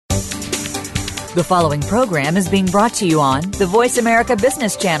The following program is being brought to you on the Voice America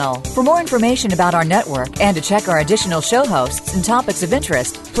Business Channel. For more information about our network and to check our additional show hosts and topics of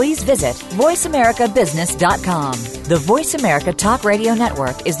interest, please visit voiceamericabusiness.com. The Voice America Talk Radio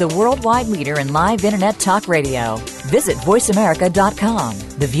Network is the worldwide leader in live Internet talk radio. Visit voiceamerica.com.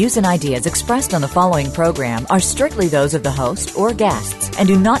 The views and ideas expressed on the following program are strictly those of the host or guests and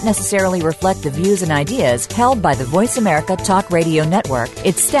do not necessarily reflect the views and ideas held by the Voice America Talk Radio Network,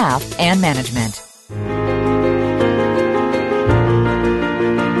 its staff, and management.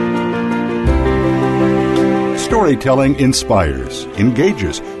 Storytelling inspires,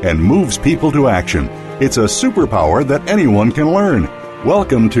 engages, and moves people to action. It's a superpower that anyone can learn.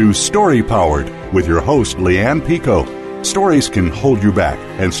 Welcome to Story Powered with your host, Lianne Picot. Stories can hold you back,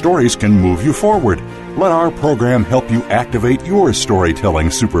 and stories can move you forward. Let our program help you activate your storytelling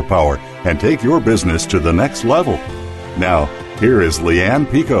superpower and take your business to the next level. Now, here is Lianne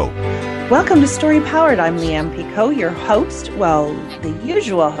Picot. Welcome to Story Powered. I'm Lianne Picot, your host, the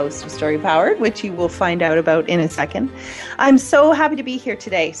usual host of Story Powered, which you will find out about in a second. I'm so happy to be here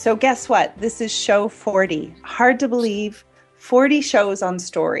today. So guess what? This is show 40. Hard to believe, 40 shows on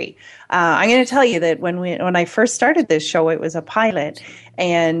story. I'm going to tell you that when I first started this show, it was a pilot.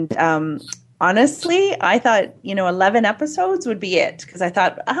 And honestly, I thought, 11 episodes would be it, because I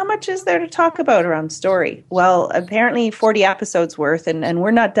thought, how much is there to talk about around story? Well, apparently 40 episodes worth, and we're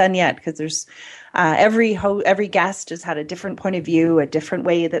not done yet, because there's every guest has had a different point of view, a different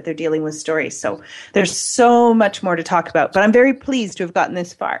way that they're dealing with stories. So there's so much more to talk about, but I'm very pleased to have gotten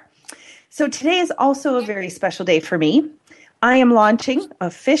this far. So today is also a very special day for me. I am launching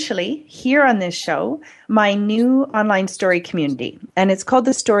officially here on this show my new online story community, and it's called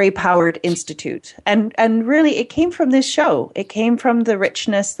the Story Powered Institute. And really, it came from this show. It came from the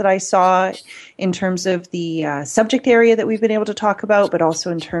richness that I saw in terms of the subject area that we've been able to talk about, but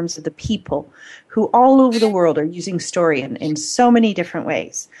also in terms of the people who all over the world are using story in so many different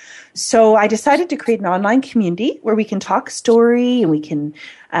ways. So I decided to create an online community where we can talk story and we can,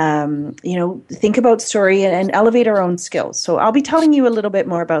 think about story and elevate our own skills. So I'll be telling you a little bit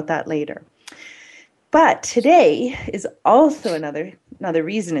more about that later. But today is also another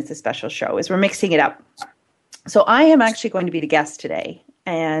reason it's a special show, is we're mixing it up. So I am actually going to be the guest today.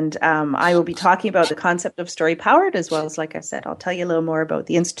 And I will be talking about the concept of Story Powered, as well as, like I said, I'll tell you a little more about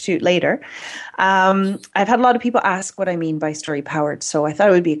the Institute later. I've had a lot of people ask what I mean by Story Powered, so I thought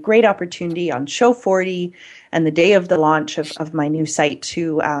it would be a great opportunity on show 40 and the day of the launch of my new site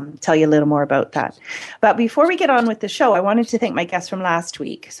to tell you a little more about that. But before we get on with the show, I wanted to thank my guests from last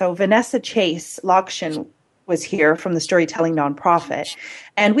week. So Vanessa Chase Lokshin was here from the Storytelling Nonprofit,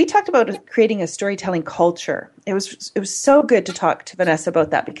 and we talked about creating a storytelling culture. It was so good to talk to Vanessa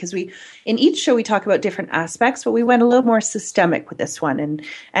about that, because in each show we talk about different aspects, but we went a little more systemic with this one.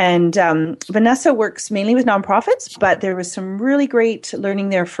 And Vanessa works mainly with nonprofits, but there was some really great learning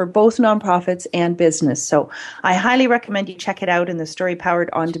there for both nonprofits and business. So I highly recommend you check it out in the Story Powered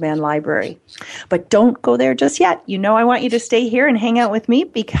On Demand library. But don't go there just yet. I want you to stay here and hang out with me,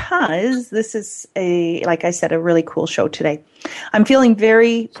 because this is like I said, a really cool show today. I'm feeling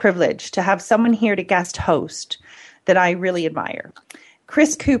very privileged to have someone here to guest host that I really admire.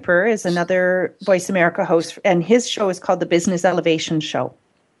 Chris Cooper is another Voice America host, and his show is called the Business Elevation Show.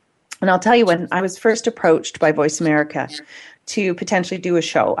 And I'll tell you, when I was first approached by Voice America to potentially do a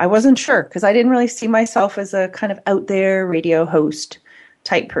show, I wasn't sure, because I didn't really see myself as a kind of out there radio host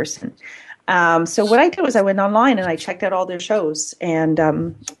type person. So what I did was I went online and I checked out all their shows, and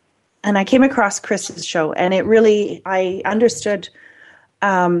I came across Chris's show, and I understood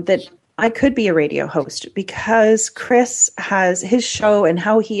that I could be a radio host, because Chris has his show and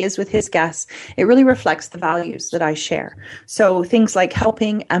how he is with his guests. It really reflects the values that I share. So things like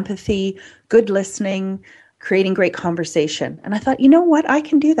helping, empathy, good listening, creating great conversation. And I thought, you know what? I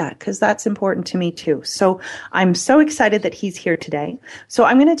can do that, because that's important to me too. So I'm so excited that he's here today. So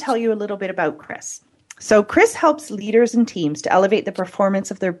I'm going to tell you a little bit about Chris. So Chris helps leaders and teams to elevate the performance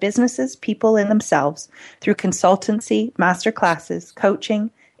of their businesses, people, and themselves through consultancy, master classes,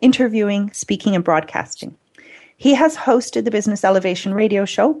 coaching, interviewing, speaking, and broadcasting. He has hosted the Business Elevation radio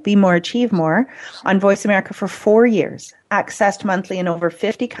show, Be More, Achieve More, on Voice America for 4 years, accessed monthly in over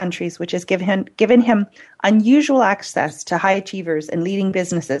 50 countries, which has given him unusual access to high achievers and leading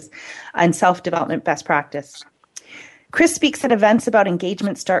businesses and self-development best practice. Chris speaks at events about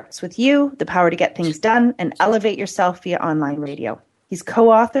engagement starts with you, the power to get things done, and elevate yourself via online radio. He's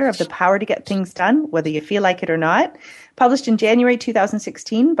co-author of The Power to Get Things Done, Whether You Feel Like It or Not, published in January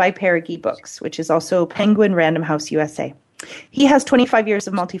 2016 by Perigee Books, which is also Penguin Random House USA. He has 25 years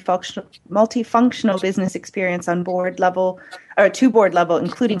of multifunctional business experience on board level, or to board level,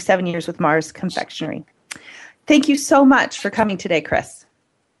 including 7 years with Mars Confectionery. Thank you so much for coming today, Chris.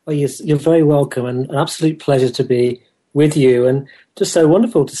 Well, you're very welcome, and an absolute pleasure to be with you, and just so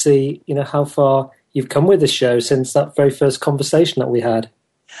wonderful to see, how far you've come with the show since that very first conversation that we had.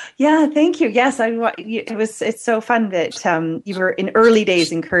 Yeah, thank you. Yes, it's so fun that you were in early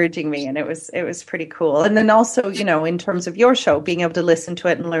days encouraging me, and it was pretty cool. And then also, in terms of your show, being able to listen to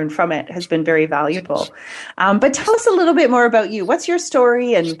it and learn from it has been very valuable. But tell us a little bit more about you. What's your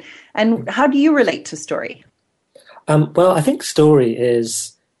story, and how do you relate to story? Well, I think story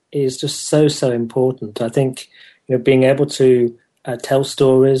is just so important. I think being able to tell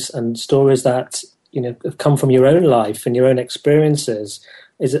stories, and stories that have come from your own life and your own experiences,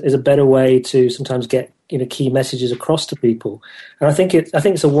 is a better way to sometimes get key messages across to people. And I think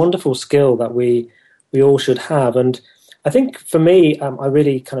it's a wonderful skill that we all should have. And I think for me, I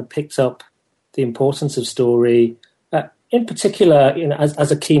really kind of picked up the importance of story, in particular,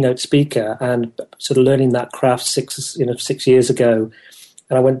 as a keynote speaker, and sort of learning that craft 6 years ago.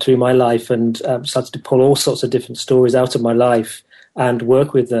 And I went through my life and started to pull all sorts of different stories out of my life and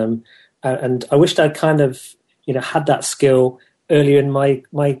work with them. And I wished I'd kind of had that skill earlier in my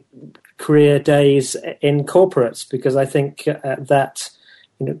career days in corporates, because I think that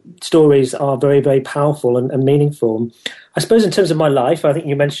stories are very, very powerful and meaningful. I suppose in terms of my life, I think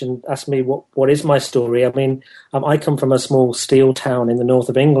you asked me what is my story. I mean, I come from a small steel town in the north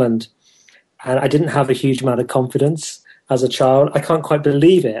of England, and I didn't have a huge amount of confidence as a child. I can't quite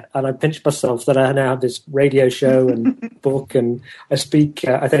believe it, and I pinch myself that I now have this radio show and book, and I speak.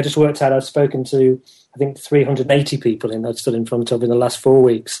 I think I just worked out I've spoken to 380 people I've stood in front of in the last 4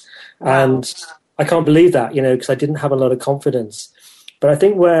 weeks. And I can't believe that, because I didn't have a lot of confidence. But I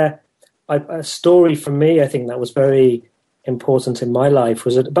think a story for me, I think that was very important in my life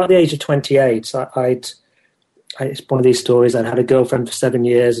was at about the age of 28. It's one of these stories. I'd had a girlfriend for 7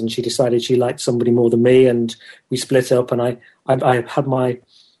 years, and she decided she liked somebody more than me, and we split up, and I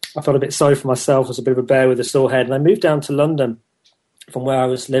felt a bit sorry for myself. I was a bit of a bear with a sore head, and I moved down to London from where I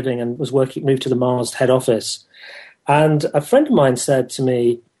was living, and moved to the Mars head office. And a friend of mine said to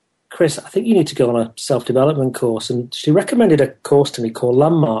me, "Chris, I think you need to go on a self-development course." And she recommended a course to me called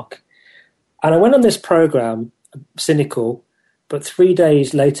Landmark. And I went on this program, cynical, but 3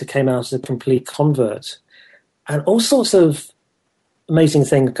 days later came out as a complete convert. And all sorts of amazing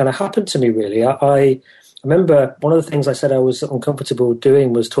things kind of happened to me, really. I remember one of the things I said I was uncomfortable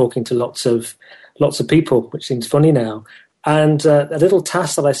doing was talking to lots of people, which seems funny now. And a little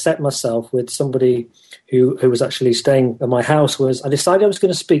task that I set myself with somebody who was actually staying at my house was I decided I was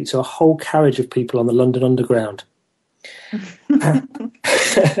going to speak to a whole carriage of people on the London Underground.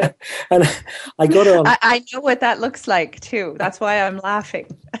 And I got on. I know what that looks like, too. That's why I'm laughing.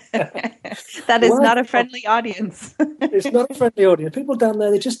 That is not a friendly audience. It's not a friendly audience. People down there,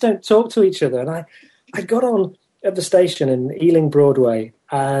 they just don't talk to each other. And I got on at the station in Ealing Broadway,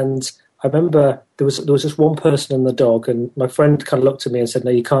 and I remember there was just one person and the dog, and my friend kind of looked at me and said, "No,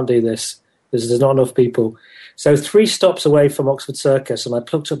 you can't do this. There's not enough people." So 3 stops away from Oxford Circus, and I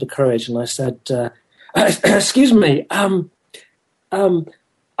plucked up the courage and I said, "Excuse me, I'm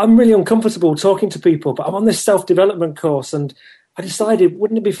really uncomfortable talking to people, but I'm on this self-development course, and I decided,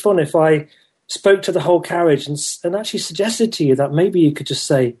 wouldn't it be fun if I spoke to the whole carriage and actually suggested to you that maybe you could just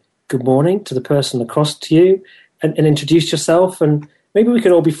say good morning to the person across to you and introduce yourself, and maybe we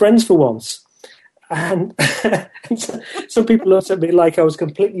could all be friends for once." And some people looked at me like I was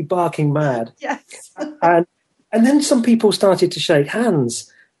completely barking mad. Yes. And then some people started to shake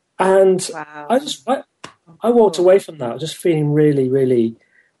hands. And wow. I walked away from that just feeling really, really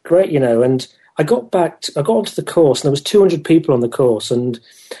great, and I got onto the course, and there was 200 people on the course, and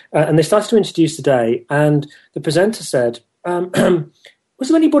they started to introduce the day, and the presenter said, "Was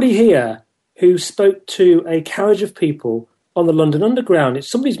there anybody here who spoke to a carriage of people on the London Underground?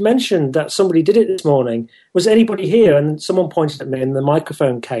 Somebody's mentioned that somebody did it this morning. Was anybody here?" And someone pointed at me, and the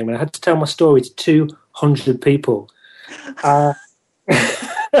microphone came, and I had to tell my story to 200 people.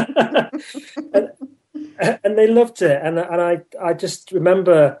 And they loved it. And I just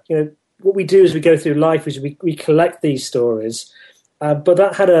remember, what we do as we go through life is we collect these stories. But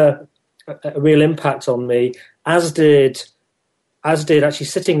that had a real impact on me, as did actually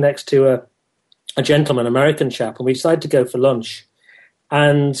sitting next to a gentleman, American chap, and we decided to go for lunch.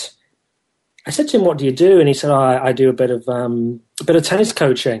 And I said to him, "What do you do?" And he said, I do a bit of tennis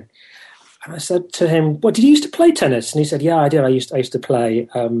coaching. And I said to him, "Well, did you used to play tennis?" And he said, "Yeah, I did. I used to play.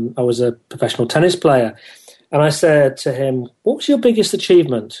 I was a professional tennis player." And I said to him, "What was your biggest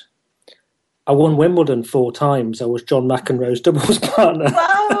achievement?" I won Wimbledon 4 times. I was John McEnroe's doubles partner.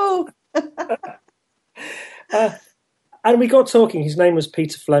 Wow! And we got talking. His name was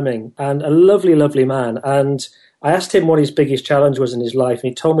Peter Fleming, and a lovely, lovely man. And I asked him what his biggest challenge was in his life, and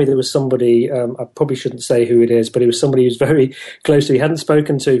he told me there was somebody, I probably shouldn't say who it is, but it was somebody he was very close to, he hadn't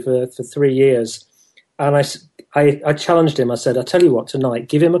spoken to for 3 years. And I challenged him. I said, I tell you what, tonight,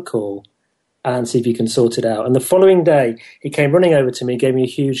 give him a call and see if you can sort it out. And the following day, he came running over to me, gave me a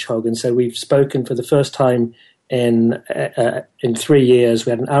huge hug, and said, we've spoken for the first time in 3 years. We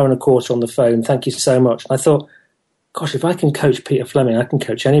had an hour and a quarter on the phone. Thank you so much. And I thought, gosh, if I can coach Peter Fleming, I can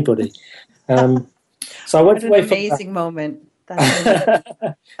coach anybody. So I went away an amazing moment.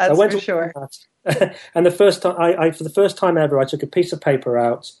 That's I went for sure. And the first time, for the first time ever, I took a piece of paper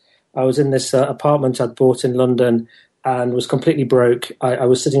out. I was in this apartment I'd bought in London and was completely broke. I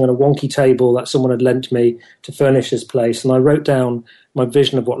was sitting on a wonky table that someone had lent me to furnish this place, and I wrote down my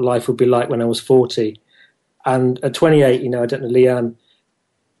vision of what life would be like when I was 40. And at 28, I don't know, Lianne,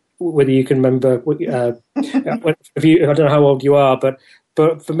 whether you can remember, I don't know how old you are, but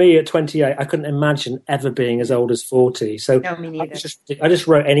for me at 28, I couldn't imagine ever being as old as 40. So no, me neither. I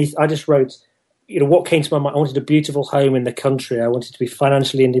just wrote, what came to my mind. I wanted a beautiful home in the country. I wanted to be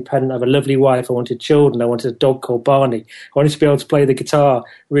financially independent. I have a lovely wife. I wanted children. I wanted a dog called Barney. I wanted to be able to play the guitar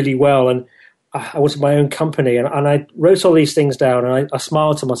really well. And I wanted my own company. And I wrote all these things down, and I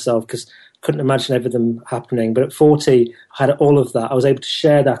smiled to myself because I couldn't imagine ever them happening. But at 40, I had all of that. I was able to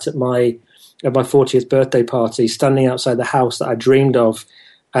share that at my 40th birthday party, standing outside the house that I dreamed of,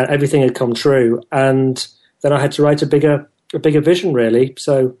 and everything had come true. And then I had to write a bigger vision, really.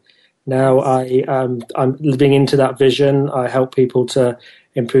 So now I'm living into that vision. I help people to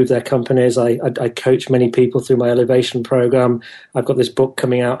improve their companies. I coach many people through my elevation program. I've got this book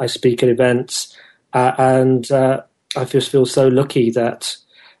coming out. I speak at events, and I just feel so lucky that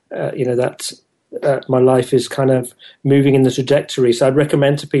my life is kind of moving in the trajectory. So I'd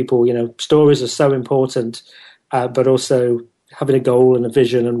recommend to people, stories are so important, but also having a goal and a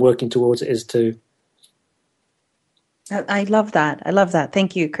vision and working towards it is too. I love that.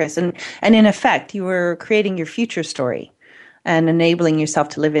 Thank you, Chris. And in effect, you were creating your future story and enabling yourself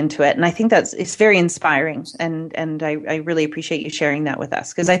to live into it. And I think it's very inspiring. And I really appreciate you sharing that with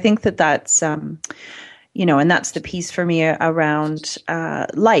us, because I think that's, and that's the piece for me around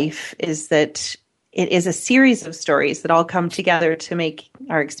life, is that it is a series of stories that all come together to make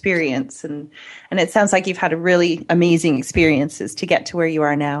our experience. And it sounds like you've had a really amazing experiences to get to where you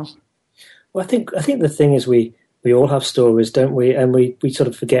are now. Well, I think the thing is we all have stories, don't we? And we sort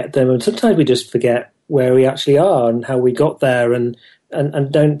of forget them. And sometimes we just forget where we actually are and how we got there, and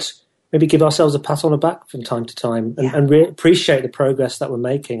don't maybe give ourselves a pat on the back from time to time, and really appreciate the progress that we're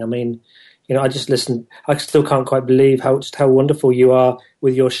making. I mean, I just listen. I still can't quite believe how wonderful you are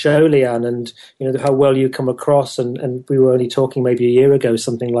with your show, Lianne, and how well you come across. And we were only talking maybe a year ago,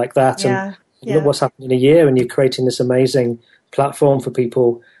 something like that. Yeah. And look what's happened in a year, and you're creating this amazing platform for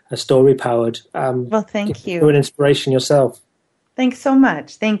people, story powered. Well, thank you. You're an inspiration yourself. Thanks so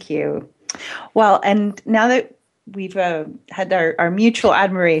much. Thank you. Well, and now that we've had our mutual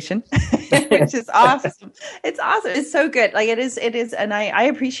admiration, which is awesome. It's awesome. It's so good. Like it is. And I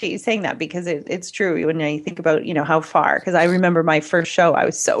appreciate you saying that, because it's true when I think about, how far, because I remember my first show, I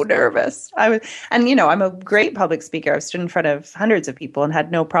was so nervous. I'm a great public speaker. I've stood in front of hundreds of people and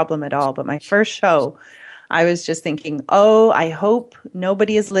had no problem at all. But my first show, I was just thinking, I hope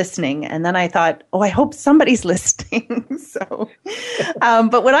nobody is listening. And then I thought, I hope somebody's listening. So,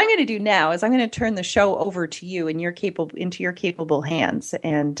 but what I'm going to do now is I'm going to turn the show over to you and into your capable hands.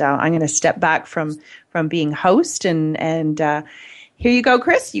 And I'm going to step back from being host. And here you go,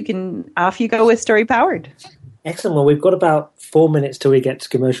 Chris. Off you go with Story Powered. Excellent. Well, we've got about 4 minutes till we get to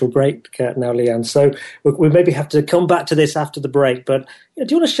commercial break now, Lianne. So we maybe have to come back to this after the break. But do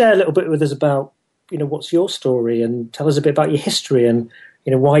you want to share a little bit with us about what's your story, and tell us a bit about your history and,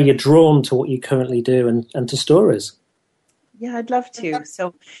 why you're drawn to what you currently do and to stories? Yeah, I'd love to.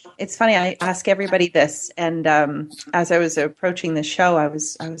 So it's funny, I ask everybody this. And as I was approaching the show, I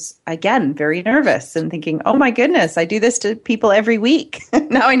was again, very nervous and thinking, oh my goodness, I do this to people every week.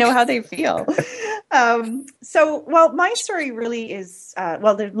 Now I know how they feel. My story really is,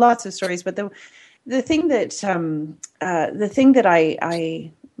 there's lots of stories, but the thing that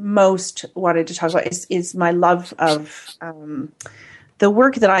I most wanted to talk about is my love of the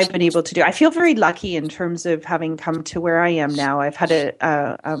work that I've been able to do. I feel very lucky in terms of having come to where I am now. I've had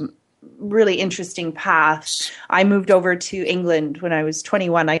a really interesting path. I moved over to England when I was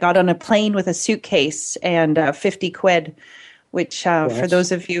 21. I got on a plane with a suitcase and 50 quid which for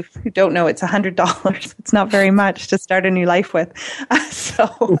those of you who don't know, it's $100. It's not very much to start a new life with.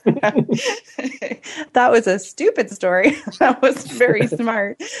 So that was a stupid story. That was very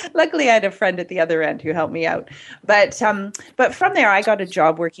smart. Luckily, I had a friend at the other end who helped me out. But from there, I got a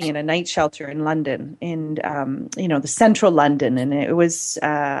job working in a night shelter in London, in the central London, and it was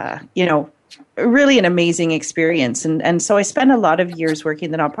really an amazing experience. And so I spent a lot of years working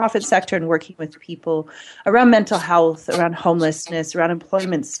in the nonprofit sector and working with people around mental health, around homelessness, around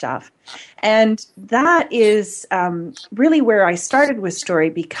employment stuff. And that is really where I started with story,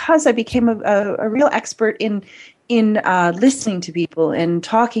 because I became a real expert in listening to people and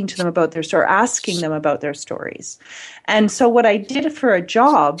talking to them about their story, asking them about their stories. And so what I did for a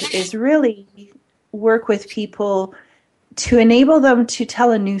job is really work with people to enable them to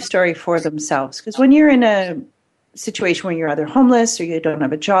tell a new story for themselves. Because when you're in a situation where you're either homeless or you don't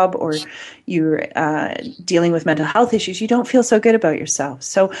have a job or you're dealing with mental health issues, you don't feel so good about yourself.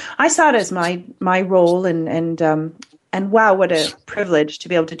 So I saw it as my role, and wow, what a privilege to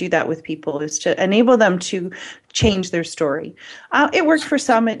be able to do that with people, is to enable them to change their story. It worked for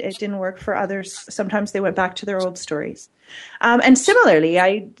some, it didn't work for others. Sometimes they went back to their old stories. And similarly,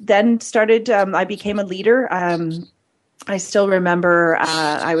 I then started, I became a leader. I still remember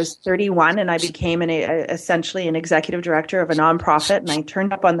I was 31 and I became essentially an executive director of a nonprofit, and I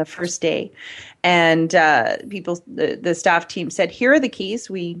turned up on the first day, and the staff team said, "Here are the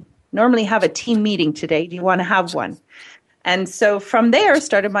keys. We normally have a team meeting today. Do you want to have one?" And so from there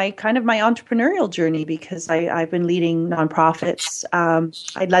started my entrepreneurial journey, because I've been leading nonprofits.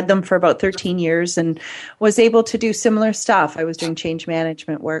 I led them for about 13 years and was able to do similar stuff. I was doing change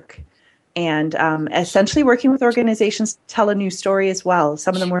management work, and essentially working with organizations to tell a new story as well.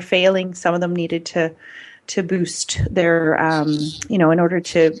 Some of them were failing. Some of them needed to boost their, in order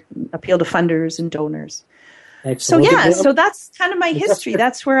to appeal to funders and donors. Excellent. So so that's kind of my history.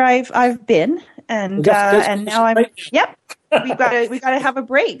 That's where I've been, and now I'm. Yep, we gotta have a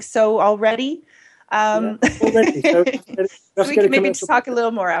break. So already. Already. So we can maybe talk a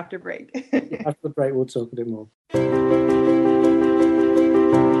little more after break. After the break, we'll talk a bit more.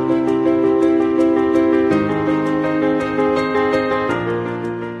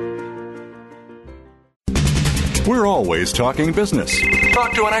 We're always talking business.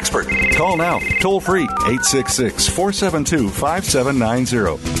 Talk to an expert. Call now, toll free,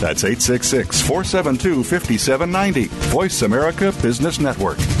 866-472-5790. That's 866-472-5790. Voice America Business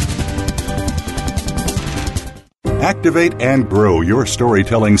Network. Activate and grow your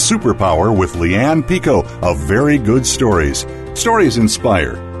storytelling superpower with Lianne Picot of Very Good Stories. Stories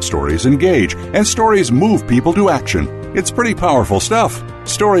inspire, stories engage, and stories move people to action. It's pretty powerful stuff.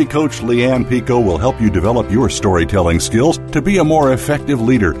 Story coach Lianne Picot will help you develop your storytelling skills to be a more effective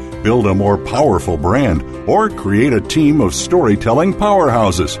leader, build a more powerful brand, or create a team of storytelling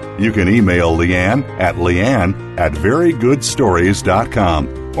powerhouses. You can email Lianne at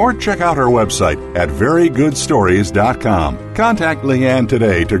lianne@verygoodstories.com or check out her website at verygoodstories.com. Contact Lianne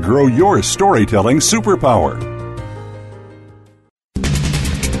today to grow your storytelling superpower.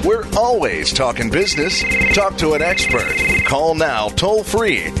 We're always talking business. Talk to an expert. Call now toll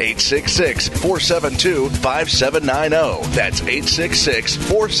free, 866-472-5790. That's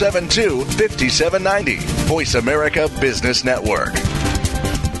 866-472-5790. Voice America Business Network.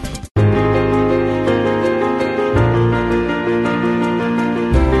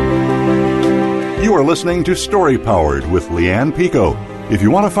 You are listening to Story Powered with Lianne Picot. If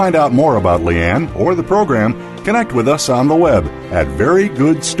you want to find out more about Lianne or the program, connect with us on the web at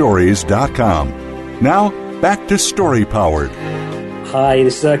verygoodstories.com. Now, back to Story Powered. Hi,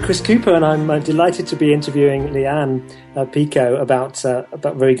 this is Chris Cooper, and I'm delighted to be interviewing Lianne Picot about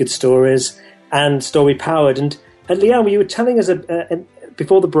Very Good Stories and Story Powered. And Lianne, you were telling us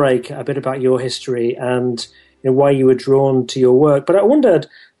before the break a bit about your history and why you were drawn to your work. But I wondered,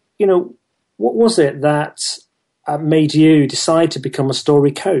 what was it that made you decide to become a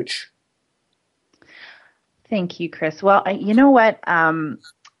story coach? Thank you, Chris. Well, you know what?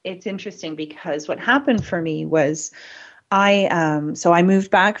 It's interesting because what happened for me was I moved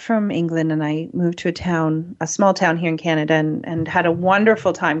back from England and I moved to a small town here in Canada and had a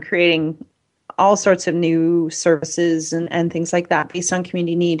wonderful time creating all sorts of new services and things like that based on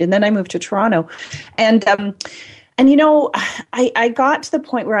community need. And then I moved to Toronto and I got to the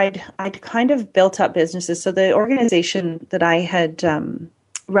point where I'd kind of built up businesses. So the organization that I had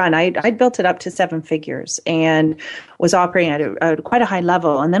run, I'd built it up to 7 figures and was operating at quite a high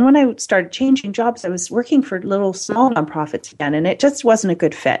level. And then when I started changing jobs, I was working for little small nonprofits again, and it just wasn't a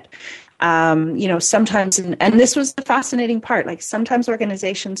good fit. Sometimes, and this was the fascinating part, like sometimes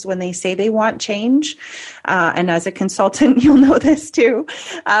organizations, when they say they want change, and as a consultant, you'll know this too,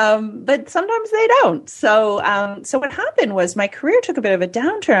 but sometimes they don't. So what happened was my career took a bit of a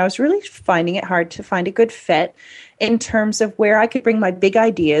downturn. I was really finding it hard to find a good fit in terms of where I could bring my big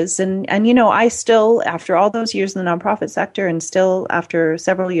ideas. And I still, after all those years in the nonprofit sector and still after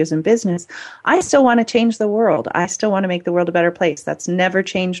several years in business, I still want to change the world. I still want to make the world a better place. That's never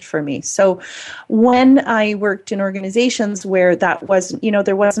changed for me. So when I worked in organizations where that wasn't,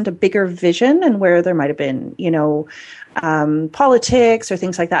 there wasn't a bigger vision and where there might have been, politics or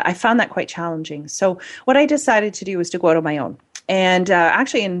things like that, I found that quite challenging. So what I decided to do was to go out on my own. And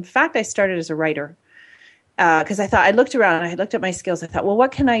actually, in fact, I started as a writer. Because I looked around, I looked at my skills. I thought, well,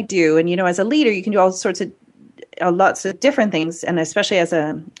 what can I do? And, as a leader, you can do all sorts of, lots of different things. And especially as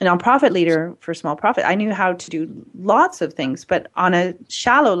a nonprofit leader for small profit, I knew how to do lots of things, but on a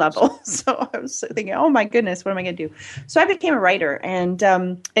shallow level. So I was thinking, oh my goodness, what am I going to do? So I became a writer, and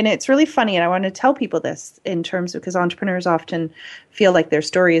it's really funny. And I want to tell people this in terms of, because entrepreneurs often feel like their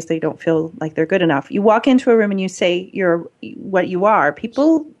story is they don't feel like they're good enough. You walk into a room and you say you're what you are.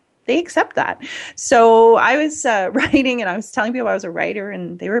 People, they accept that. So I was writing, and I was telling people I was a writer,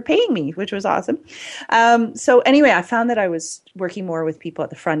 and they were paying me, which was awesome. So anyway, I found that I was working more with people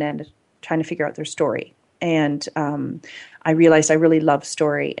at the front end, trying to figure out their story. And I realized I really love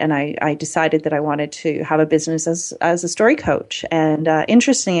story, and I decided that I wanted to have a business as a story coach. And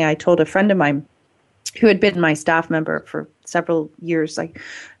interestingly, I told a friend of mine who had been my staff member for several years.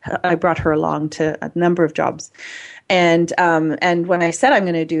 I brought her along to a number of jobs. And when I said I'm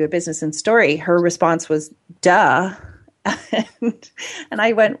going to do a business in story, her response was, duh. And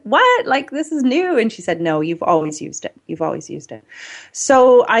I went, what? Like, this is new? And she said, no, you've always used it. You've always used it.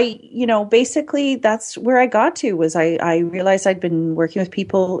 So basically that's where I got to, was I realized I'd been working with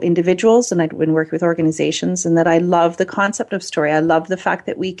people, individuals, and I'd been working with organizations, and that I love the concept of story. I love the fact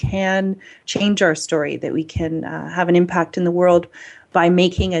that we can change our story, that we can have an impact in the world by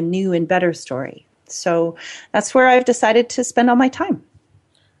making a new and better story. So that's where I've decided to spend all my time.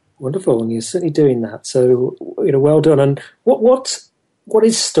 Wonderful, and you're certainly doing that. So, well done. And what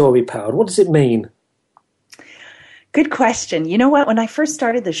is story powered? What does it mean? Good question. You know what? When I first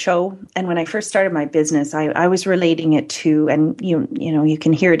started the show and when I first started my business, I was relating it to, and you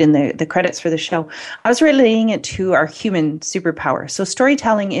can hear it in the credits for the show, I was relating it to our human superpower. So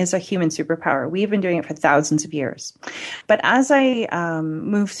storytelling is a human superpower. We've been doing it for thousands of years. But as I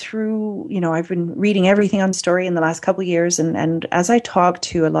move through, I've been reading everything on story in the last couple of years, and as I talk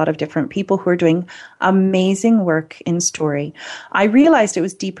to a lot of different people who are doing amazing work in story, I realized it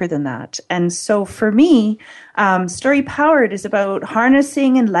was deeper than that. And so for me, Story Powered is about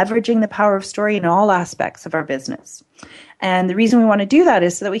harnessing and leveraging the power of story in all aspects of our business. And the reason we want to do that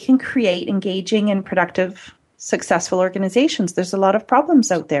is so that we can create engaging and productive, successful organizations. There's a lot of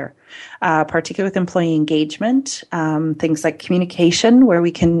problems out there, particularly with employee engagement, things like communication, where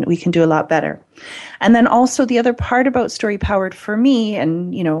we can do a lot better. And then also the other part about Story Powered for me,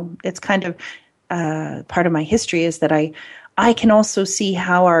 and it's kind of part of my history, is that I can also see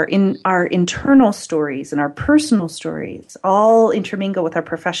how our internal stories and our personal stories all intermingle with our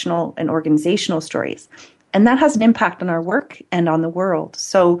professional and organizational stories. And that has an impact on our work and on the world.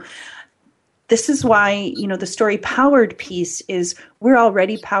 So this is why, the story powered piece is we're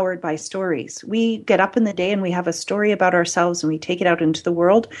already powered by stories. We get up in the day and we have a story about ourselves and we take it out into the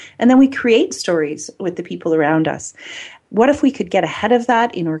world, and then we create stories with the people around us. What if we could get ahead of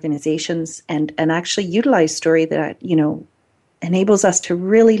that in organizations and actually utilize story that, enables us to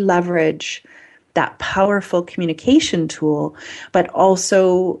really leverage that powerful communication tool, but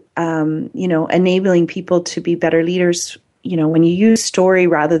also, enabling people to be better leaders. When you use story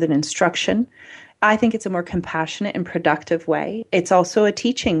rather than instruction, I think it's a more compassionate and productive way. It's also a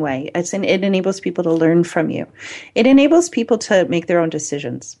teaching way. It enables people to learn from you. It enables people to make their own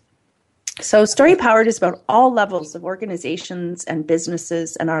decisions. So Story Powered is about all levels of organizations and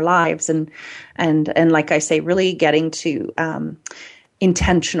businesses and our lives, and like I say, really getting to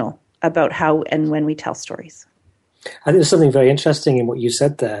intentional about how and when we tell stories. I think there's something very interesting in what you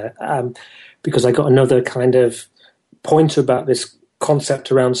said there, because I got another kind of point about this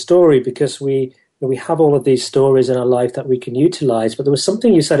concept around story, because we have all of these stories in our life that we can utilize, but there was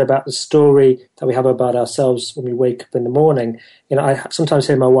something you said about the story that we have about ourselves when we wake up in the morning. I sometimes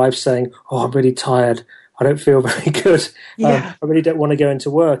hear my wife saying, "Oh, I'm really tired. I don't feel very good. I really don't want to go into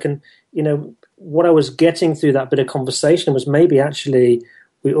work." And, what I was getting through that bit of conversation was maybe actually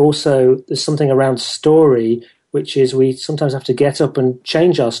there's something around story, which is we sometimes have to get up and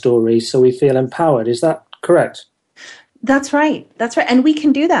change our story so we feel empowered. Is that correct? That's right. And we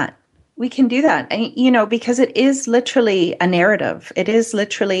can do that. We can do that, and, because it is literally a narrative. It is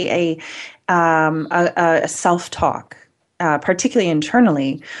literally a self-talk, particularly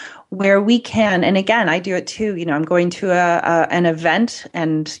internally, where we can. And again, I do it too. I'm going to an event,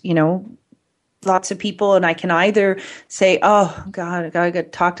 and lots of people, and I can either say, "Oh God, I gotta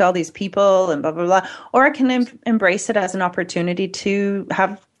talk to all these people," and blah blah blah, or I can embrace it as an opportunity to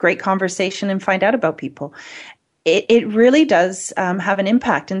have great conversation and find out about people. It really does have an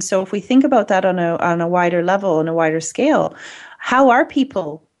impact. And so if we think about that on a wider level, on a wider scale, how are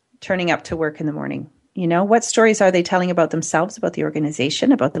people turning up to work in the morning? What stories are they telling about themselves, about the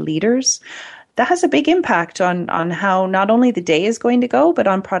organization, about the leaders? That has a big impact on how not only the day is going to go, but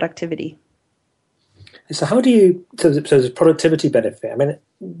on productivity. So how do you, so there's a productivity benefit. I mean,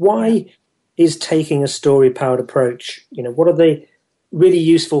 why is taking a story-powered approach, what are they really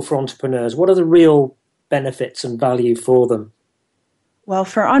useful for entrepreneurs? What are the real benefits and value for them? Well,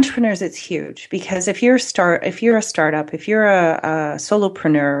 for entrepreneurs, it's huge, because if you're a startup, if you're a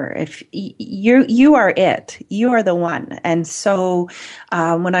solopreneur, if you are it, you are the one. And so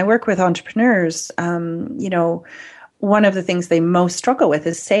when I work with entrepreneurs, one of the things they most struggle with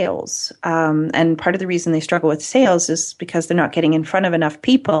is sales. And part of the reason they struggle with sales is because they're not getting in front of enough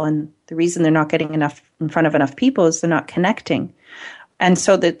people. And the reason they're not getting in front of enough people is they're not connecting. And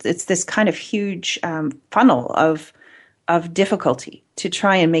so that it's this kind of huge funnel of difficulty to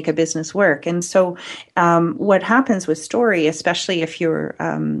try and make a business work. And so what happens with story, especially if you're,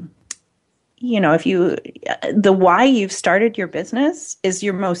 the why you've started your business is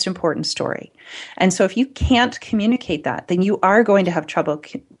your most important story. And so if you can't communicate that, then you are going to have trouble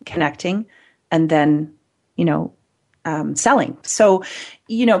connecting and then, selling. So,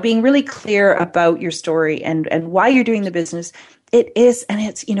 being really clear about your story and why you're doing the business. It's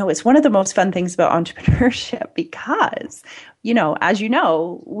one of the most fun things about entrepreneurship, because, as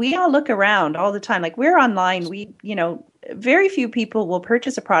we all look around all the time. Like, we're online, very few people will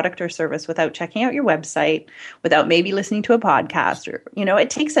purchase a product or service without checking out your website, without maybe listening to a podcast, or, it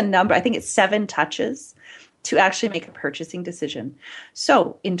takes a number, I think it's 7 touches to actually make a purchasing decision.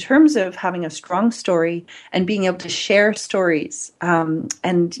 So in terms of having a strong story and being able to share stories, and,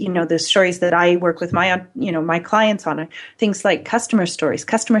 the stories that I work with my clients on are things like customer stories,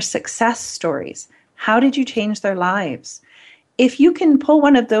 customer success stories. How did you change their lives? If you can pull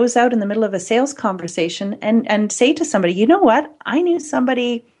one of those out in the middle of a sales conversation and say to somebody, you know what, I knew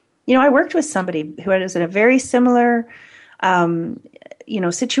somebody, I worked with somebody who was in a very similar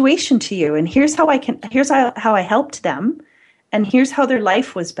situation to you, and here's how I helped them, and here's how their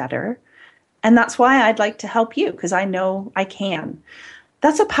life was better, and that's why I'd like to help you, because I know I can.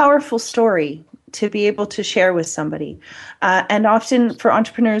 That's a powerful story to be able to share with somebody. And often for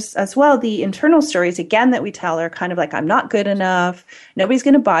entrepreneurs as well, the internal stories, again, that we tell are kind of like, I'm not good enough, nobody's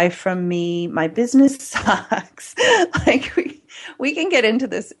going to buy from me, my business sucks. Like, we can get into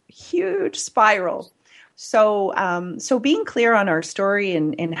this huge spiral. So being clear on our story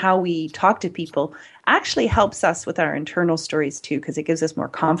and how we talk to people actually helps us with our internal stories too, because it gives us more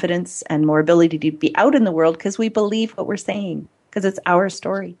confidence and more ability to be out in the world because we believe what we're saying, because it's our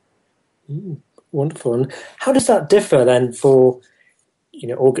story. Wonderful. And how does that differ then for,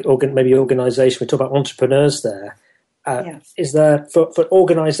 maybe organisation? We talk about entrepreneurs there. Yes. Is there, for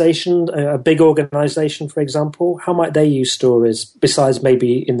organisation, a big organisation, for example, how might they use stories besides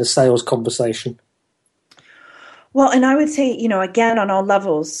maybe in the sales conversation? Well, and I would say, again, on all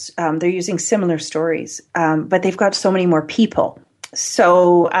levels, they're using similar stories, but they've got so many more people.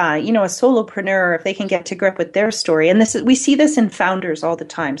 So, a solopreneur, if they can get to grip with their story, and we see this in founders all the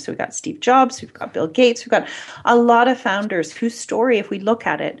time. So we've got Steve Jobs, we've got Bill Gates, we've got a lot of founders whose story, if we look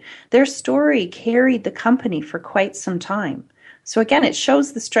at it, their story carried the company for quite some time. So again, it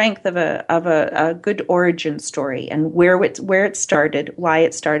shows the strength of a good origin story and where it started, why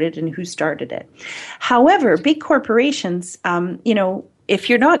it started, and who started it. However, big corporations, if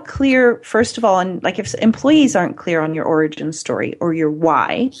you're not clear, first of all, and like if employees aren't clear on your origin story or your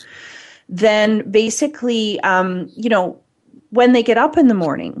why, then basically, when they get up in the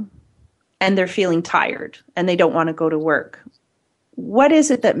morning and they're feeling tired and they don't want to go to work, what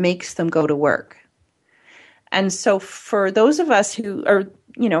is it that makes them go to work? And so for those of us who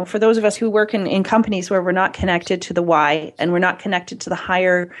work in companies where we're not connected to the why and we're not connected to the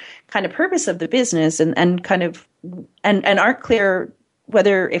higher kind of purpose of the business and aren't clear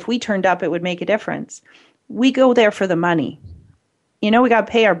whether if we turned up it would make a difference, we go there for the money. We got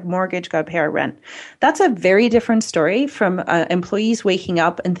to pay our mortgage, got to pay our rent. That's a very different story from employees waking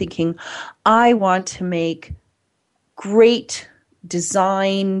up and thinking, I want to make great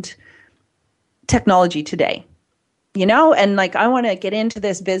designed technology today. and like, I want to get into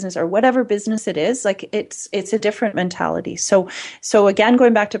this business or whatever business it is, like it's a different mentality. So again,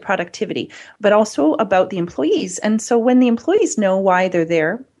 going back to productivity, but also about the employees. And so when the employees know why they're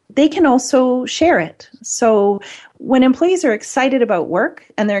there, they can also share it. So when employees are excited about work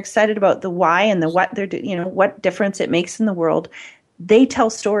and they're excited about the why and the what they're doing, what difference it makes in the world, they tell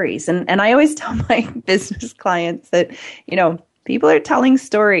stories. And I always tell my business clients that, people are telling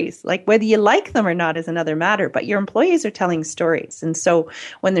stories. Like, whether you like them or not is another matter, but your employees are telling stories. And so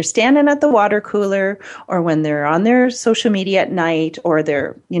when they're standing at the water cooler, or when they're on their social media at night, or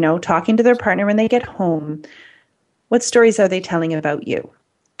they're, talking to their partner when they get home, what stories are they telling about you?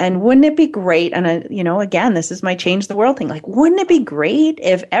 And wouldn't it be great? And, again, this is my change the world thing. Like, wouldn't it be great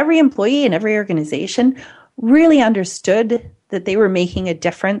if every employee in every organization really understood that they were making a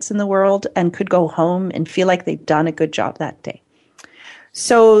difference in the world and could go home and feel like they've done a good job that day?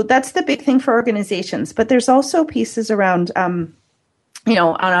 So that's the big thing for organizations. But there's also pieces around, on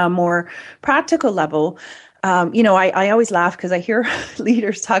a more practical level. I always laugh because I hear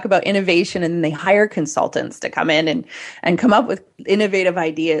leaders talk about innovation, and they hire consultants to come in and come up with innovative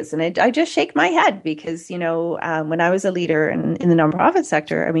ideas. And I just shake my head because, when I was a leader in the nonprofit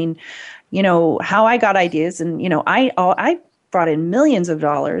sector, how I got ideas, and, I brought in millions of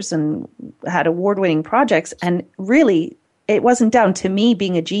dollars and had award-winning projects. And really, it wasn't down to me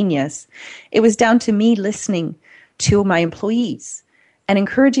being a genius. It was down to me listening to my employees and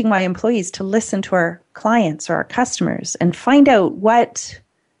encouraging my employees to listen to our clients or our customers and find out what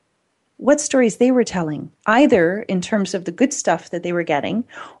stories they were telling, either in terms of the good stuff that they were getting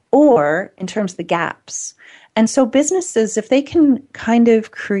or in terms of the gaps. And so businesses, if they can kind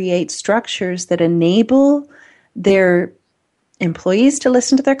of create structures that enable their employees to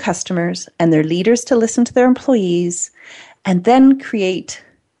listen to their customers and their leaders to listen to their employees, and then create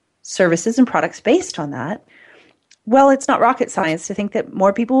services and products based on that, well, it's not rocket science to think that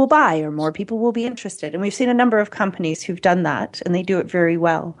more people will buy or more people will be interested. And we've seen a number of companies who've done that, and they do it very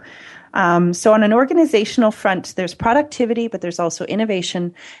well. So on an organizational front, there's productivity, but there's also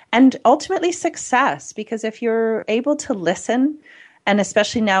innovation and ultimately success. Because if you're able to listen, and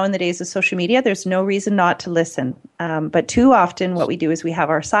especially now in the days of social media, there's no reason not to listen. But too often what we do is we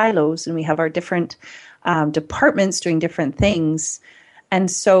have our silos and we have our different departments doing different things. And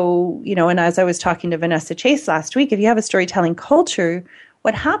so, and as I was talking to Vanessa Chase last week, if you have a storytelling culture,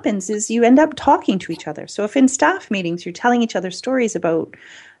 what happens is you end up talking to each other. So if in staff meetings, you're telling each other stories about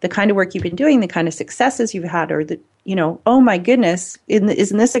the kind of work you've been doing, the kind of successes you've had, or oh my goodness,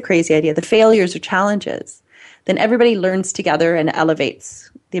 isn't this a crazy idea? The failures or challenges, then everybody learns together and elevates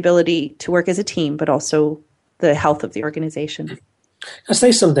the ability to work as a team, but also the health of the organization. I'll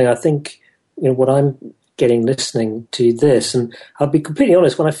say something. I think, what I'm getting listening to this, and I'll be completely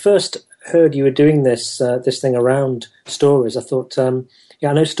honest, when I first heard you were doing this thing around stories, I thought,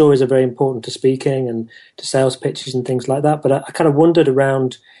 I know stories are very important to speaking and to sales pitches and things like that, but I kind of wondered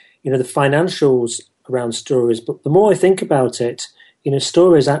around, the financials around stories. But the more I think about it,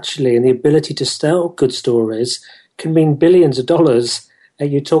 stories actually, and the ability to tell good stories can mean billions of dollars.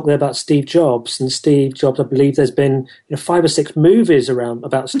 You talk there about Steve Jobs, and Steve Jobs, I believe there's been 5 or 6 movies around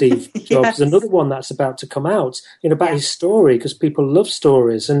about Steve Jobs. Yes. There's another one that's about to come out, about his story, because people love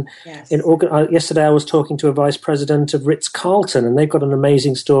stories. And yesterday I was talking to a vice president of Ritz-Carlton, and they've got an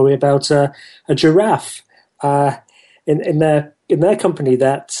amazing story about a giraffe in their company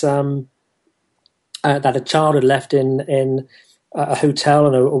that a child had left in a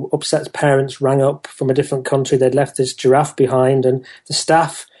hotel, and upset parents rang up from a different country. They'd left this giraffe behind, and the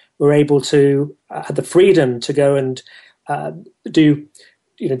staff were able to had the freedom to go and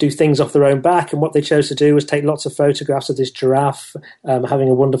do things off their own back. And what they chose to do was take lots of photographs of this giraffe having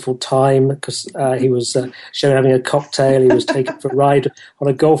a wonderful time, because he was shown having a cocktail. He was taken for a ride on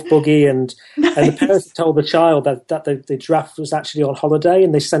a golf buggy, and the parents told the child that the giraffe was actually on holiday,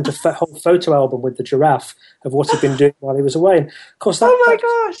 and they sent a whole photo album with the giraffe of what he'd been doing while he was away. And of course,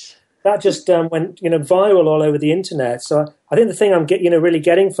 that just went viral all over the internet. So I think the thing I'm really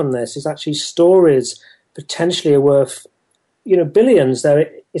getting from this is actually stories potentially are worth billions.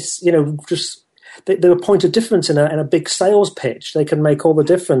 They're a point of difference in a big sales pitch. They can make all the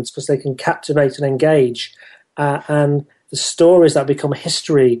difference because they can captivate and engage, and the stories that become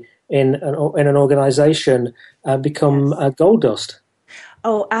history in an organization become gold dust.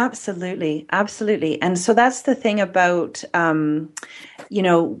 Oh, absolutely. Absolutely. And so that's the thing about,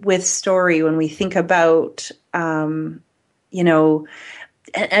 with story, when we think about, and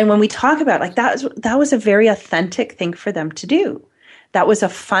when we talk about that was a very authentic thing for them to do. That was a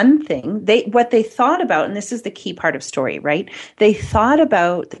fun thing. What they thought about, and this is the key part of story, right? They thought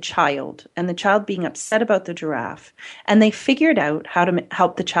about the child and the child being upset about the giraffe, and they figured out how to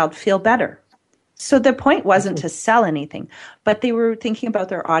help the child feel better. So the point wasn't to sell anything, but they were thinking about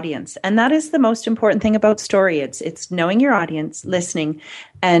their audience. And that is the most important thing about story. It's knowing your audience, listening,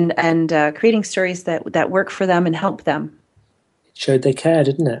 and creating stories that work for them and help them. It showed they cared,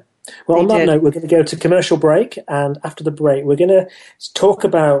 didn't it? Well, on that note, we're going to go to commercial break. And after the break, we're going to talk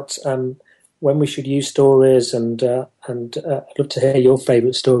about when we should use stories. And I'd love to hear your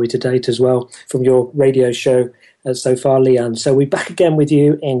favourite story to date as well from your radio show so far, Lianne. So we're back again with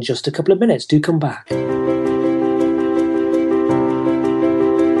you in just a couple of minutes. Do come back.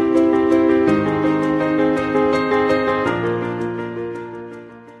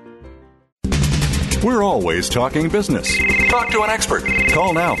 We're always talking business. Talk to an expert.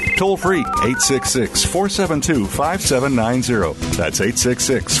 Call now, toll free, 866-472-5790. That's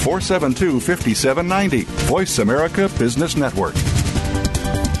 866-472-5790. Voice America Business Network.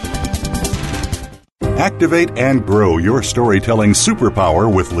 Activate and grow your storytelling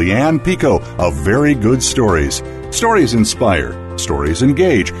superpower with Lianne Picot of Very Good Stories. Stories inspire, stories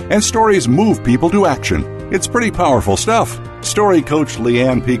engage, and stories move people to action. It's pretty powerful stuff. Story coach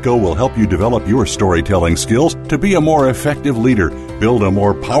Lianne Picot will help you develop your storytelling skills to be a more effective leader, build a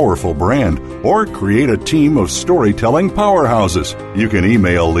more powerful brand, or create a team of storytelling powerhouses. You can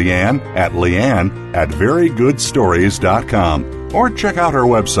email Lianne at verygoodstories.com. or check out her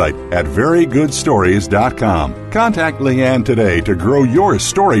website at verygoodstories.com. Contact Lianne today to grow your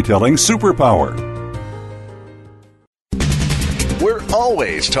storytelling superpower. We're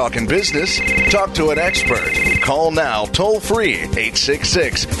always talking business. Talk to an expert. Call now toll free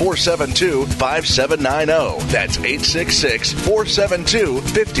 866-472-5790. That's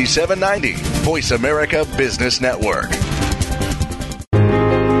 866-472-5790. Voice America Business Network.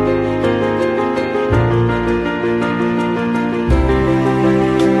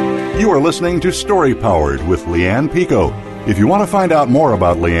 You are listening to Story Powered with Lianne Picot. If you want to find out more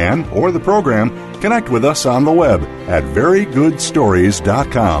about Lianne or the program, connect with us on the web at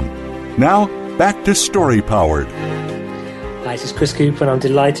verygoodstories.com. Now, back to Story Powered. Hi, this is Chris Cooper, and I'm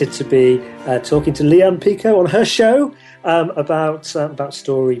delighted to be talking to Lianne Picot on her show about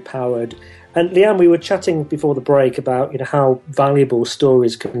Story Powered. And Lianne, we were chatting before the break about how valuable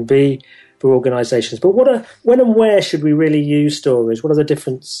stories can be for organisations. But when and where should we really use stories? What are the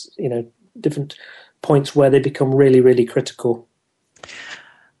different points where they become really, really critical?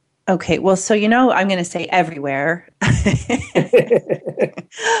 Okay, well, so I'm going to say everywhere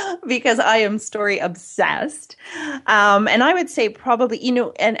because I am story obsessed. And I would say probably,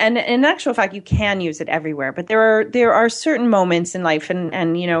 and in actual fact, you can use it everywhere. But there are certain moments in life, and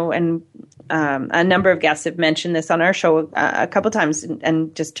a number of guests have mentioned this on our show a couple of times.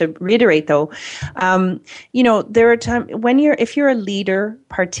 And just to reiterate, though, there are times if you're a leader,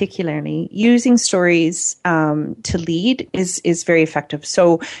 particularly, using stories to lead is very effective.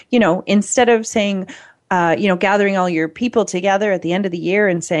 So, instead of saying, gathering all your people together at the end of the year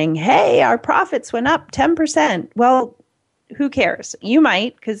and saying, hey, our profits went up 10%. Well, who cares? You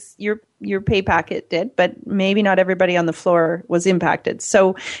might, because your pay packet did, but maybe not everybody on the floor was impacted.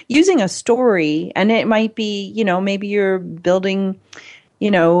 So using a story, and it might be, maybe you're building,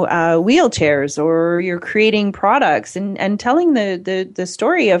 wheelchairs, or you're creating products and telling the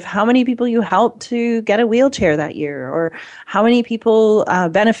story of how many people you helped to get a wheelchair that year, or how many people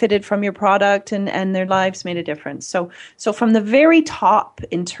benefited from your product and their lives made a difference. So from the very top,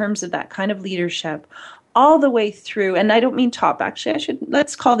 in terms of that kind of leadership, all the way through, and I don't mean top, actually,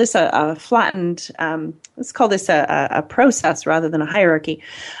 let's call this a flattened, let's call this a process rather than a hierarchy.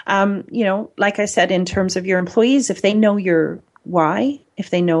 Like I said, in terms of your employees, if they know your why, if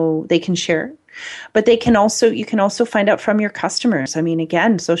they know, they can share. But you can also find out from your customers. I mean,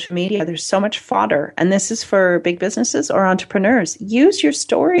 again, social media, there's so much fodder, and this is for big businesses or entrepreneurs. Use your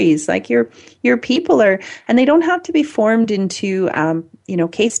stories, like your people are, and they don't have to be formed into,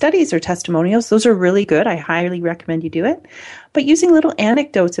 case studies or testimonials. Those are really good. I highly recommend you do it. But using little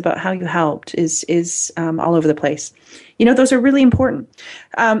anecdotes about how you helped is all over the place. Those are really important.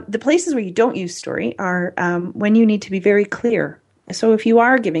 The places where you don't use story are when you need to be very clear. So if you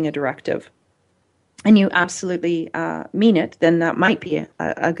are giving a directive, and you absolutely mean it, then that might be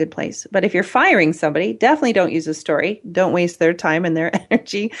a good place. But if you're firing somebody, definitely don't use a story. Don't waste their time and their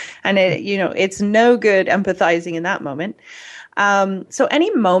energy. And it's no good empathizing in that moment. So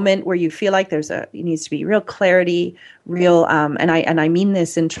any moment where you feel like it needs to be real clarity, and I mean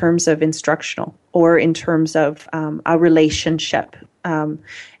this in terms of instructional or in terms of a relationship.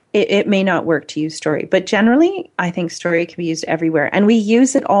 it may not work to use story. But generally, I think story can be used everywhere. And we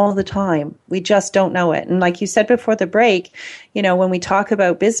use it all the time. We just don't know it. And like you said before the break, when we talk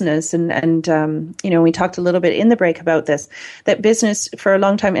about business and we talked a little bit in the break about this, that business for a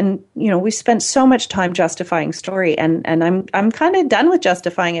long time, and, we spent so much time justifying story. And I'm kind of done with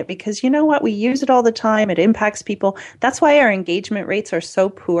justifying it because you know what? We use it all the time. It impacts people. That's why our engagement rates are so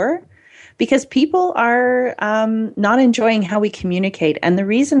poor. Because people are not enjoying how we communicate. And the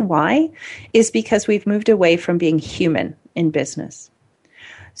reason why is because we've moved away from being human in business.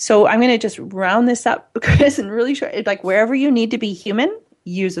 So I'm going to just round this up, Chris, and really short, like wherever you need to be human,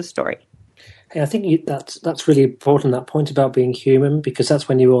 use a story. Hey, I think that's really important, that point about being human, because that's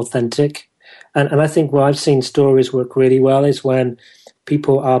when you're authentic. And I think where I've seen stories work really well is when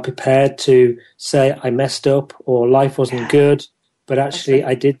people are prepared to say, I messed up, or life wasn't good. But actually,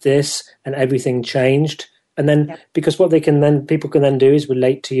 I did this and everything changed. And then because what people can then do is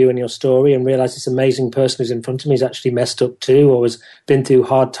relate to you and your story and realize this amazing person who's in front of me is actually messed up too, or has been through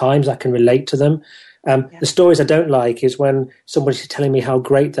hard times. I can relate to them. The stories I don't like is when somebody's telling me how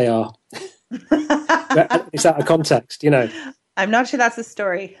great they are. It's out of context, I'm not sure that's a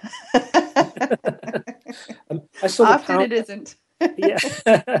story. I saw Often it isn't. Yeah.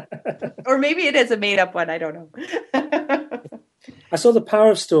 Or maybe it is a made up one. I don't know. I saw the power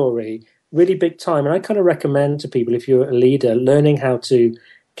of story really big time, and I kind of recommend to people, if you're a leader, learning how to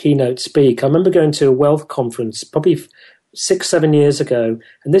keynote speak. I remember going to a wealth conference probably 6-7 years ago,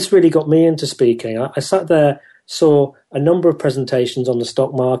 and this really got me into speaking. I sat there, saw a number of presentations on the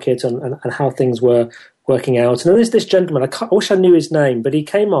stock market and how things were working out. And there's this gentleman, I wish I knew his name, but he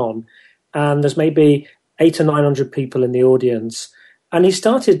came on, and there's maybe 800 or 900 people in the audience, and he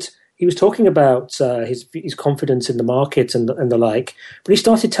was talking about his confidence in the market and the like, but he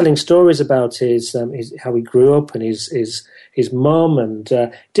started telling stories about his how he grew up and his mum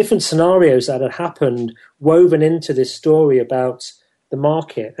and different scenarios that had happened woven into this story about the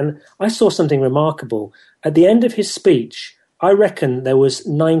market. And I saw something remarkable. At the end of his speech, I reckon there was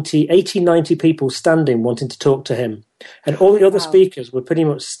 90 people standing wanting to talk to him. And all the other speakers were pretty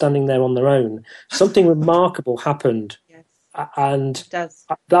much standing there on their own. Something remarkable happened. And at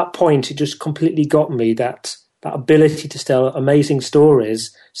that point, it just completely got me that ability to tell amazing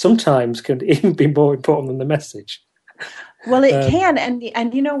stories sometimes can even be more important than the message. Well, it can,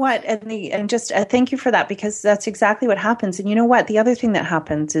 and you know what, and just thank you for that, because that's exactly what happens. And you know what, the other thing that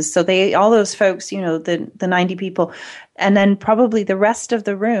happens is, so all those folks, the 90 people, and then probably the rest of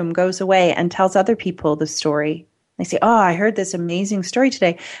the room goes away and tells other people the story. They say, "Oh, I heard this amazing story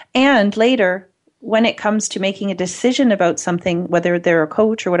today," and later, when it comes to making a decision about something, whether they're a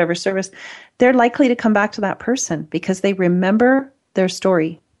coach or whatever service, they're likely to come back to that person because they remember their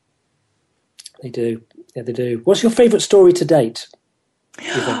story. They do. Yeah, they do. What's your favorite story to date?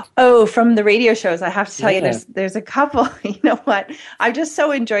 Oh, from the radio shows, I have to tell you, there's a couple. You know what? I've just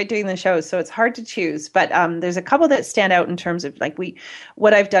so enjoyed doing the shows, so it's hard to choose. But there's a couple that stand out in terms of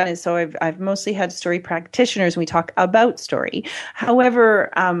what I've done is, so I've mostly had story practitioners, and we talk about story. However,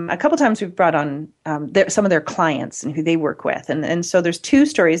 a couple times we've brought on some of their clients and who they work with, and so there's two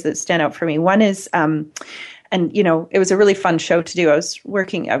stories that stand out for me. One is, and it was a really fun show to do. I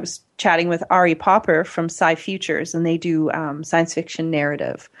was chatting with Ari Popper from Sci Futures, and they do science fiction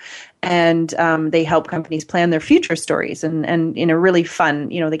narrative, and they help companies plan their future stories, and in a really fun,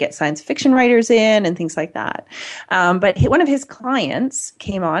 they get science fiction writers in and things like that. But one of his clients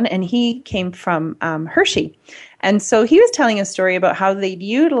came on, and he came from Hershey. And so he was telling a story about how they'd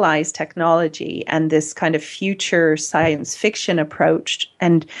utilize technology and this kind of future science fiction approach,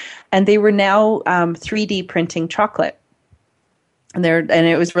 and they were now 3D printing chocolate. And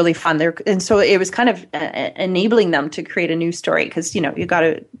it was really fun. And so it was kind of enabling them to create a new story, because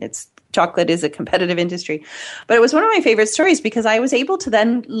chocolate is a competitive industry. But it was one of my favorite stories because I was able to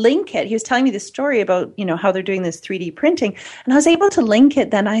then link it. He was telling me this story about, how they're doing this 3D printing. And I was able to link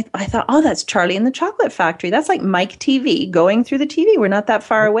it. Then I thought, oh, that's Charlie and the Chocolate Factory. That's like Mike TV going through the TV. We're not that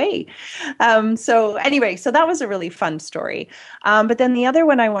far away. So that was a really fun story. But then the other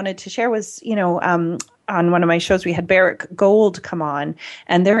one I wanted to share was, on one of my shows, we had Barrick Gold come on,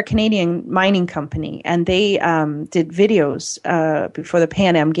 and they're a Canadian mining company, and they did videos before the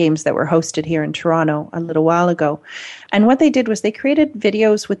Pan Am Games that were hosted here in Toronto a little while ago. And what they did was they created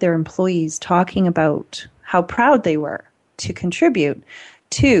videos with their employees talking about how proud they were to contribute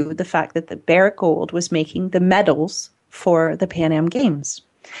to the fact that the Barrick Gold was making the medals for the Pan Am Games.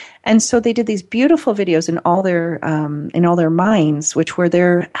 And so they did these beautiful videos in all their mines, which were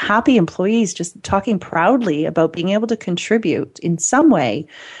their happy employees just talking proudly about being able to contribute in some way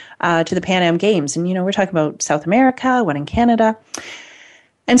to the Pan Am Games. And, we're talking about South America, one in Canada.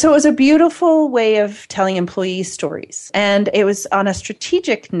 And so it was a beautiful way of telling employee stories. And it was on a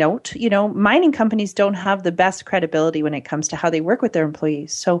strategic note. Mining companies don't have the best credibility when it comes to how they work with their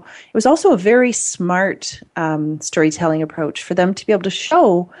employees. So it was also a very smart storytelling approach for them to be able to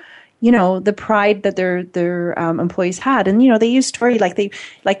show, the pride that their employees had. And, they used story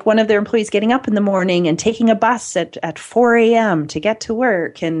like one of their employees getting up in the morning and taking a bus at 4 a.m. to get to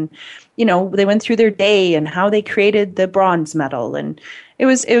work. And, they went through their day and how they created the bronze medal. And it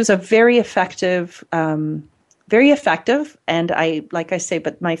was a very effective. And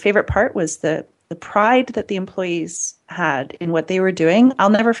but my favorite part was the pride that the employees had in what they were doing. I'll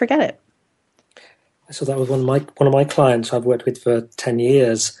never forget it. So that was one of my clients I've worked with for 10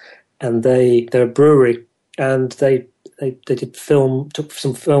 years, and they're a brewery, and they did several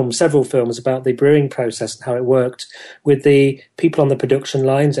films about the brewing process and how it worked, with the people on the production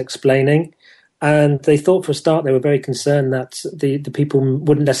lines explaining. And they thought for a start they were very concerned that the people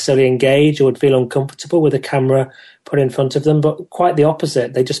wouldn't necessarily engage or would feel uncomfortable with a camera put in front of them, but quite the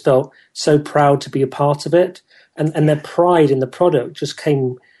opposite. They just felt so proud to be a part of it, and their pride in the product just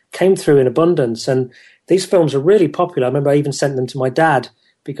came through in abundance. And these films are really popular. I remember I even sent them to my dad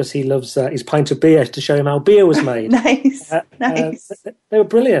because he loves his pint of beer, to show him how beer was made. Nice. They were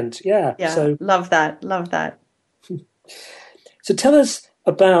brilliant, yeah. So love that. So tell us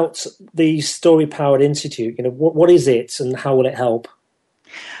about the Story Powered Institute. What is it and how will it help?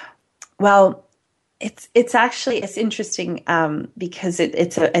 Well, it's interesting because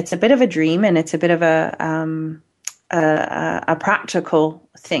it's a bit of a dream, and it's a bit of a practical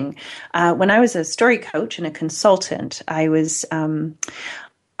thing. When I was a story coach and a consultant,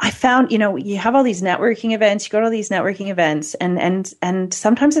 I found, you have all these networking events, you go to all these networking events, and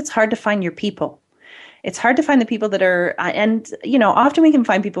sometimes it's hard to find your people. It's hard to find the people that are, often we can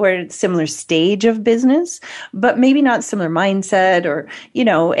find people who are at a similar stage of business, but maybe not similar mindset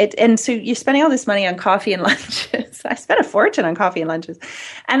and so you're spending all this money on coffee and lunches. I spent a fortune on coffee and lunches.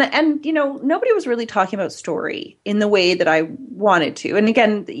 And nobody was really talking about story in the way that I wanted to. And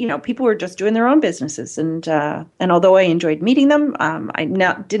again, people were just doing their own businesses. And although I enjoyed meeting them, I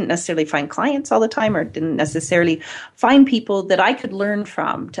didn't necessarily find clients all the time, or didn't necessarily find people that I could learn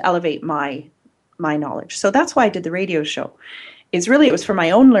from to elevate my knowledge. So that's why I did the radio show. It was for my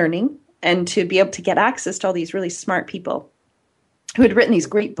own learning, and to be able to get access to all these really smart people who had written these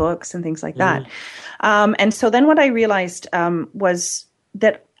great books and things like that. And so then what I realized was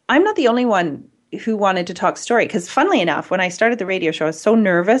that I'm not the only one who wanted to talk story. Because funnily enough, when I started the radio show, I was so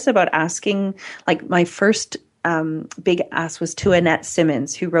nervous about asking, my first big ask was to Annette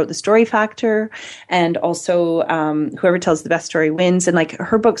Simmons, who wrote The Story Factor, and also Whoever Tells the Best Story Wins. And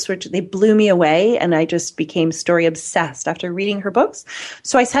her books, they blew me away, and I just became story obsessed after reading her books.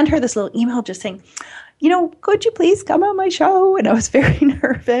 So I sent her this little email just saying, could you please come on my show? And I was very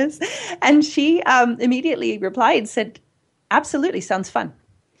nervous. And she immediately replied, said, absolutely, sounds fun.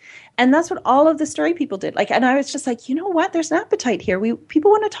 And that's what all of the story people did. And I was just like, you know what? There's an appetite here.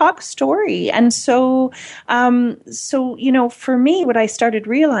 People want to talk story. And so, for me, what I started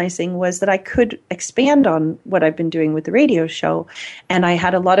realizing was that I could expand on what I've been doing with the radio show. And I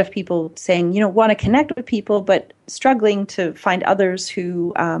had a lot of people saying, want to connect with people, but struggling to find others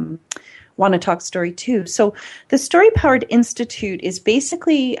who want to talk story too. So the Story Powered Institute is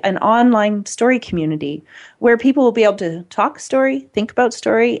basically an online story community where people will be able to talk story, think about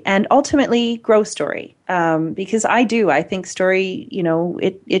story, and ultimately grow story. Because I think story,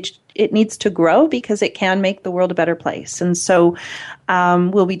 it needs to grow because it can make the world a better place. And so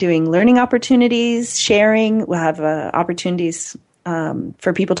we'll be doing learning opportunities, sharing. We'll have opportunities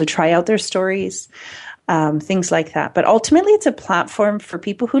for people to try out their stories. Things like that. But ultimately, it's a platform for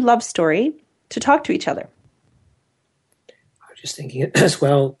people who love story to talk to each other. I was just thinking as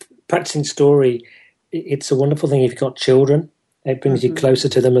well, practicing story, it's a wonderful thing if you've got children. It brings you closer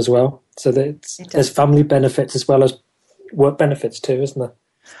to them as well. So there's family benefits as well as work benefits too, isn't there?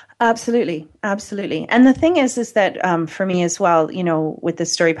 Absolutely. And the thing is that for me as well, with the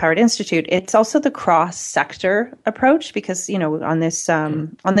Story Powered Institute, it's also the cross-sector approach because, on this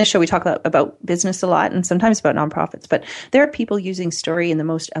show, we talk about business a lot and sometimes about nonprofits, but there are people using story in the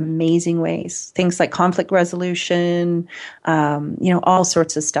most amazing ways, things like conflict resolution, all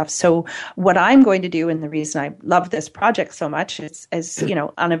sorts of stuff. So what I'm going to do, and the reason I love this project so much is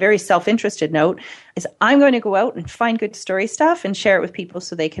on a very self-interested note, is I'm going to go out and find good story stuff and share it with people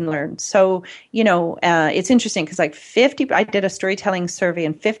so they can learn. So, it's interesting because I did a storytelling survey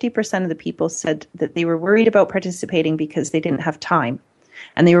and 50% of the people said that they were worried about participating because they didn't have time.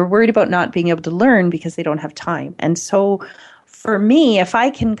 And they were worried about not being able to learn because they don't have time. And so for me, if I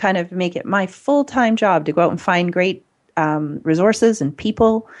can kind of make it my full-time job to go out and find great resources and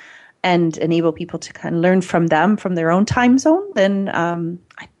people and enable people to kind of learn from them, from their own time zone, then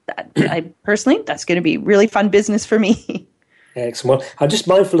I personally, that's going to be really fun business for me. Excellent. Well, I'm just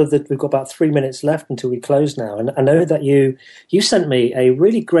mindful of that. We've got about 3 minutes left until we close now. And I know that you sent me a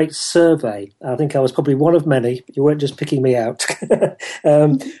really great survey. I think I was probably one of many. You weren't just picking me out.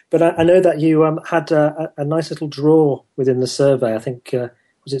 But I know that you had a nice little drawer within the survey. I think,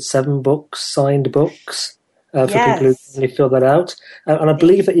 was it 7 books, signed books, for people who really fill that out? And I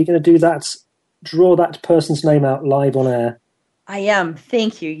believe that you're going to do that, draw that person's name out live on air. I am.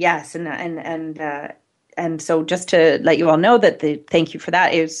 Thank you. Yes. And so just to let you all know that the thank you for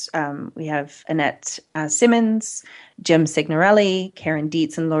that is we have Annette Simmons, Jim Signorelli, Karen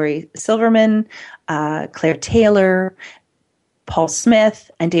Dietz and Lori Silverman, Claire Taylor, Paul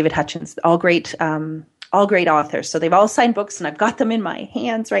Smith, and David Hutchins, all great authors. So they've all signed books and I've got them in my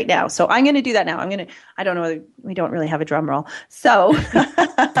hands right now. So I'm going to do that now. I don't know whether we don't really have a drum roll. So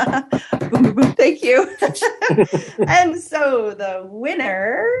boom, boom, boom, thank you. And so the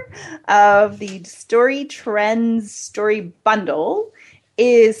winner of the Story Trends Story Bundle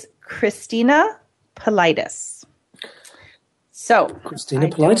is Christina Politis. So, Christina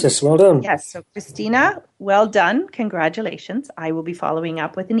Politis, well done. Yes, so Christina, well done. Congratulations. I will be following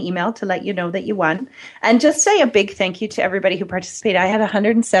up with an email to let you know that you won. And just say a big thank you to everybody who participated. I had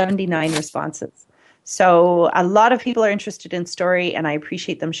 179 responses. So a lot of people are interested in story, and I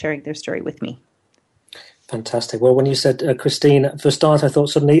appreciate them sharing their story with me. Fantastic. Well, when you said Christine, for a start, I thought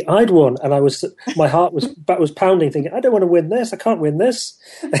suddenly I'd won, and my heart was pounding, thinking, I don't want to win this. I can't win this.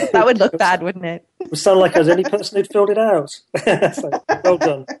 That would look bad, wouldn't it? It would sound like I was the only person who'd filled it out. So, well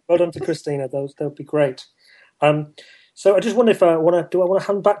done to Christina. They'll be great. So I just wonder if I want to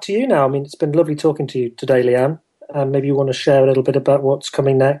hand back to you now. I mean, it's been lovely talking to you today, Lianne. Maybe you want to share a little bit about what's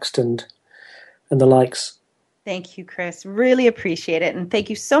coming next and the likes. Thank you, Chris. Really appreciate it. And thank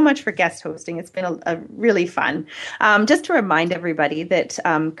you so much for guest hosting. It's been a really fun. Just to remind everybody that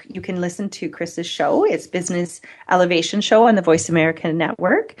you can listen to Chris's show. It's Business Elevation Show on the Voice America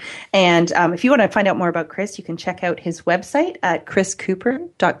Network. And if you want to find out more about Chris, you can check out his website at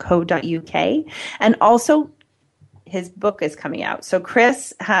chriscooper.co.uk. And also, his book is coming out. So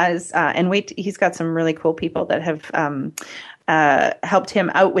Chris has, he's got some really cool people that have helped him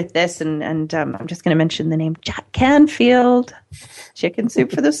out with this, and I'm just going to mention the name Jack Canfield. Chicken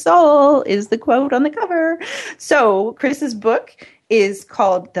Soup for the Soul is the quote on the cover. So Chris's book is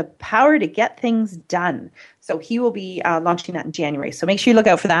called The Power to Get Things Done. So he will be launching that in January. So make sure you look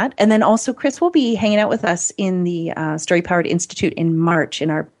out for that. And then also Chris will be hanging out with us in the Story Powered Institute in March in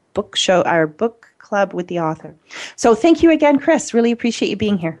our book show, our book club with the author. So thank you again, Chris. Really appreciate you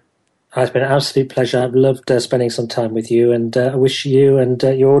being here. It's been an absolute pleasure. I've loved spending some time with you, and I wish you and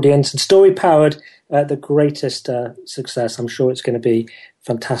your audience and Story Powered the greatest success. I'm sure it's going to be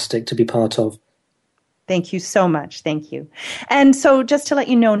fantastic to be part of. Thank you so much. Thank you. And so just to let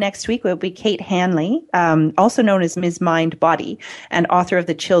you know, next week will be Kate Hanley, also known as Ms. Mind Body, and author of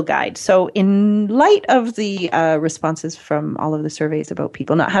The Chill Guide. So in light of the responses from all of the surveys about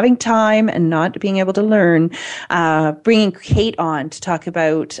people not having time and not being able to learn, bringing Kate on to talk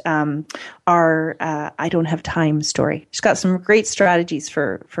about our I Don't Have Time story. She's got some great strategies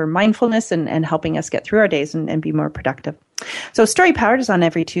for mindfulness and helping us get through our days and be more productive. So Story Powered is on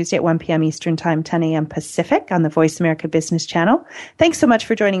every Tuesday at 1 p.m. Eastern Time, 10 a.m. Pacific on the Voice America Business Channel. Thanks so much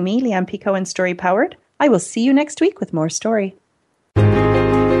for joining me, Lianne Picot, and Story Powered. I will see you next week with more story.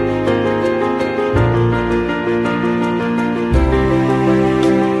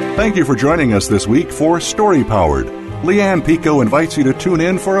 Thank you for joining us this week for Story Powered. Lianne Picot invites you to tune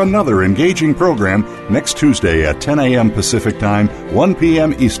in for another engaging program next Tuesday at 10 a.m. Pacific Time, 1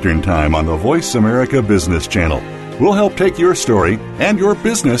 p.m. Eastern Time on the Voice America Business Channel. We'll help take your story and your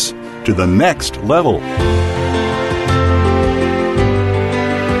business to the next level.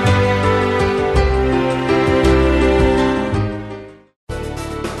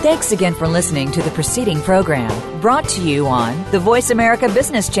 Thanks again for listening to the preceding program, brought to you on the Voice America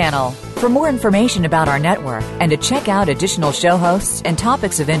Business Channel. For more information about our network and to check out additional show hosts and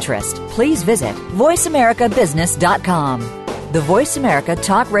topics of interest, please visit voiceamericabusiness.com. The Voice America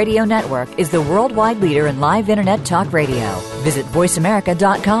Talk Radio Network is the worldwide leader in live Internet talk radio. Visit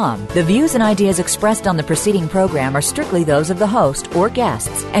voiceamerica.com. The views and ideas expressed on the preceding program are strictly those of the host or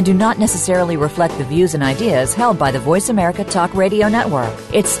guests and do not necessarily reflect the views and ideas held by the Voice America Talk Radio Network,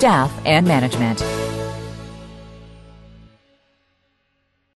 its staff, and management.